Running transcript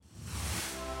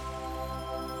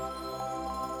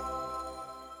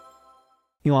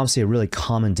Obviously, a really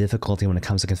common difficulty when it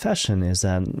comes to confession is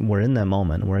that we're in that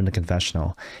moment, we're in the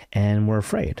confessional, and we're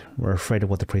afraid. We're afraid of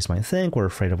what the priest might think, we're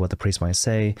afraid of what the priest might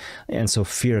say, and so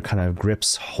fear kind of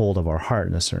grips hold of our heart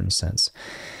in a certain sense.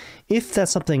 If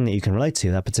that's something that you can relate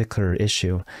to, that particular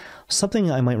issue, something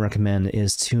I might recommend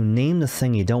is to name the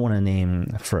thing you don't want to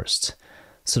name first.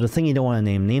 So the thing you don't want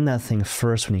to name that thing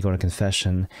first when you go to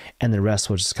confession, and the rest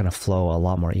will just kind of flow a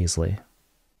lot more easily.